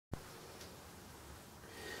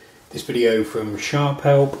This video from Sharp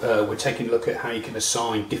Help, we're taking a look at how you can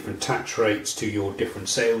assign different tax rates to your different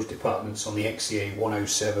sales departments on the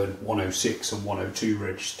XE-A107, 106 and 102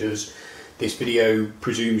 registers. This video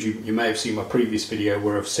presumes you may have seen my previous video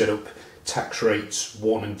where I've set up tax rates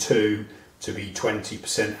 1 and 2 to be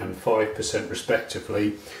 20% and 5%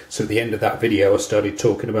 respectively. So at the end of that video I started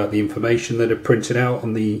talking about the information that are printed out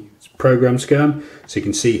on the program scan. So you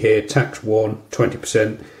can see here tax 1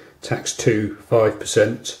 20%, tax 2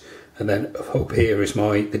 5%. And then up here is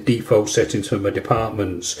the default settings for my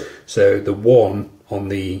departments. So the 1 on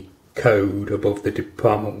the code above the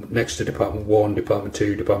department, next to department 1, department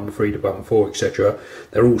 2, department 3, department 4, etc.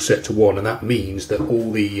 They're all set to 1, and that means that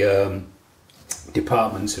all the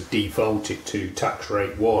departments have defaulted to tax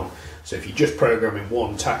rate 1. So if you're just programming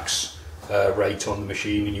one tax rate on the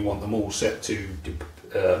machine and you want them all set to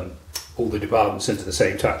all the departments into the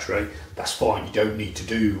same tax rate, that's fine. You don't need to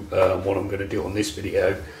do what I'm going to do on this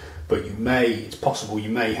video. But it's possible you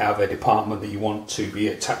may have a department that you want to be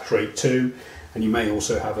at tax rate 2, and you may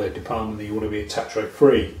also have a department that you want to be at tax rate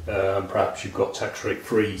 3. Perhaps you've got tax rate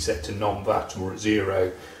 3 set to non-VAT or at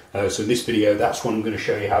 0. So in this video, that's what I'm going to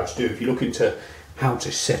show you how to do. If you're looking to how to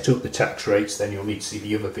set up the tax rates, then you'll need to see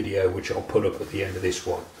the other video, which I'll put up at the end of this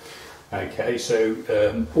one. Okay,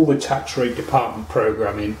 so all the tax rate department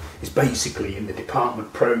programming is basically in the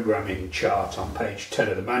department programming chart on page 10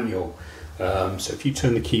 of the manual. So if you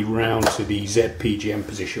turn the key round to the ZPGM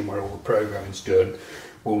position where all the programming's done,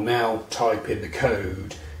 we'll now type in the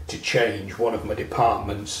code to change one of my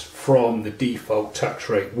departments from the default tax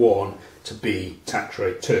rate 1 to be tax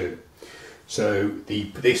rate 2. So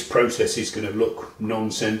this process is going to look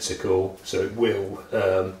nonsensical, so it will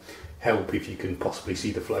help if you can possibly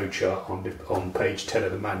see the flowchart on page 10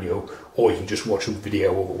 of the manual, or you can just watch the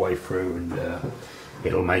video all the way through and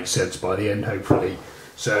it'll make sense by the end, hopefully.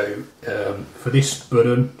 So for this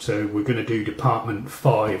button, so we're going to do department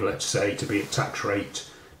 5, let's say, to be at tax rate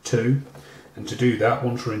 2. And to do that,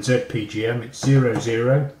 once we're in ZPGM, it's 0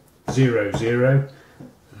 0 0 0,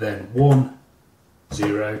 then 1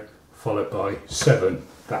 0 followed by 7.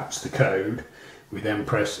 That's the code. We then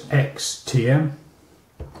press XTM.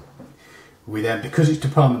 We then, because it's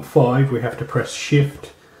department 5, we have to press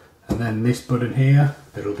Shift and then this button here.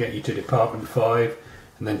 That'll get you to department 5,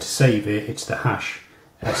 and then to save it, it's the hash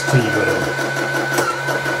ST button.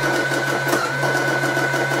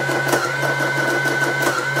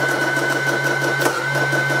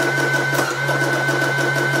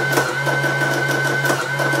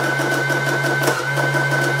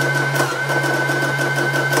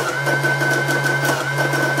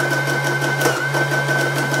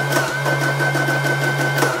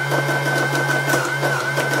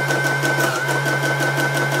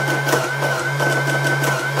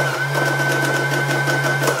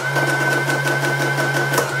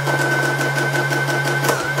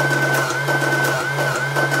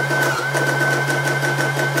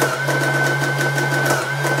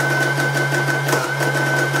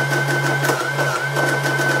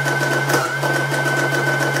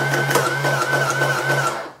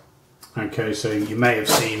 Okay, so you may have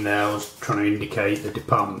seen there I was trying to indicate the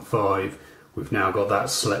department 5. We've now got that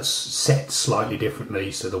set slightly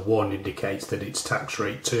differently, so the 1 indicates that it's tax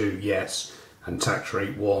rate 2, yes, and tax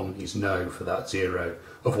rate 1 is no for that 0.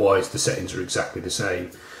 Otherwise the settings are exactly the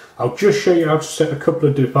same. I'll just show you how to set a couple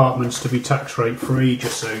of departments to be tax rate 3,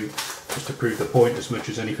 just to prove the point as much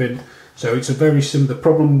as anything. So it's a very similar. The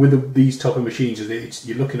problem with these type of machines is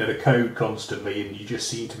you're looking at a code constantly and you just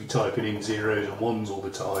seem to be typing in 0s and 1s all the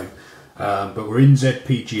time. But we're in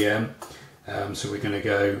ZPGM, so we're going to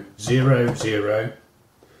go 0 0,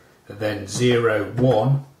 then 0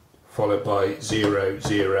 1, followed by 0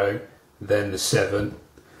 0, then the 7,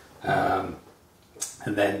 and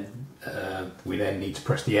then we then need to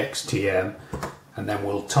press the XTM, and then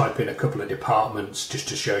we'll type in a couple of departments just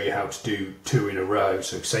to show you how to do 2 in a row.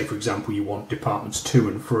 So say for example you want departments 2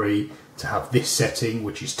 and 3 to have this setting,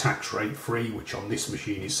 which is tax rate 3, which on this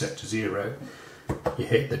machine is set to 0. You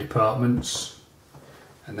hit the departments,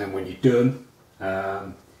 and then when you're done,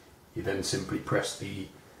 you then simply press the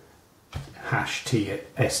hash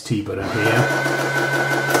ST button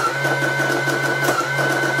here.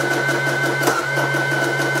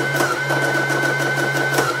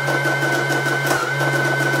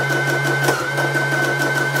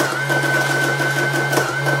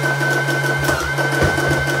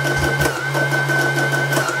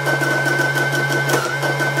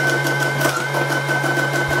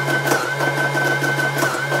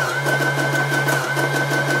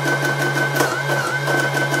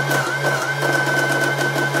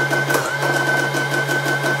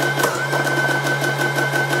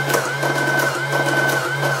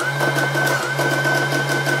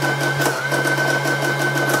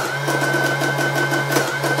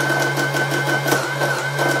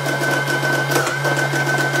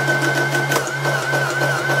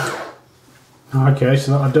 Okay,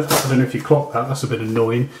 so I don't know if you clocked that, that's a bit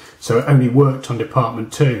annoying. So it only worked on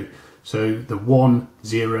Department 2. So the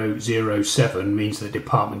 1007 means that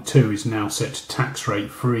Department 2 is now set to tax rate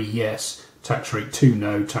 3, yes, tax rate 2,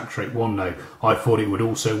 no, tax rate 1, no. I thought it would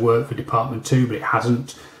also work for Department 2, but it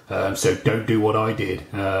hasn't. So don't do what I did.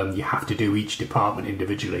 You have to do each department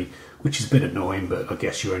individually, which is a bit annoying, but I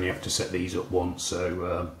guess you only have to set these up once,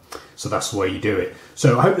 so that's the way you do it.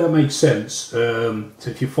 So I hope that makes sense. So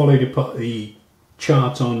if you follow the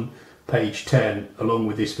chart on page 10 along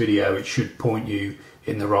with this video, it should point you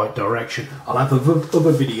in the right direction. I'll have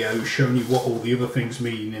other videos showing you what all the other things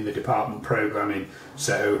mean in the department programming,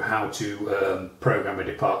 so how to program a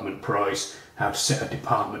department price, how to set a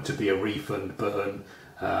department to be a refund button,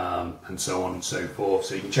 and so on and so forth.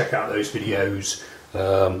 So you can check out those videos,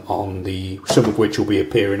 some of which will be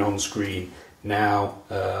appearing on screen now.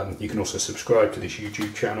 You can also subscribe to this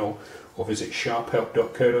YouTube channel or visit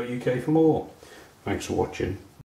sharphelp.co.uk for more. Thanks for watching.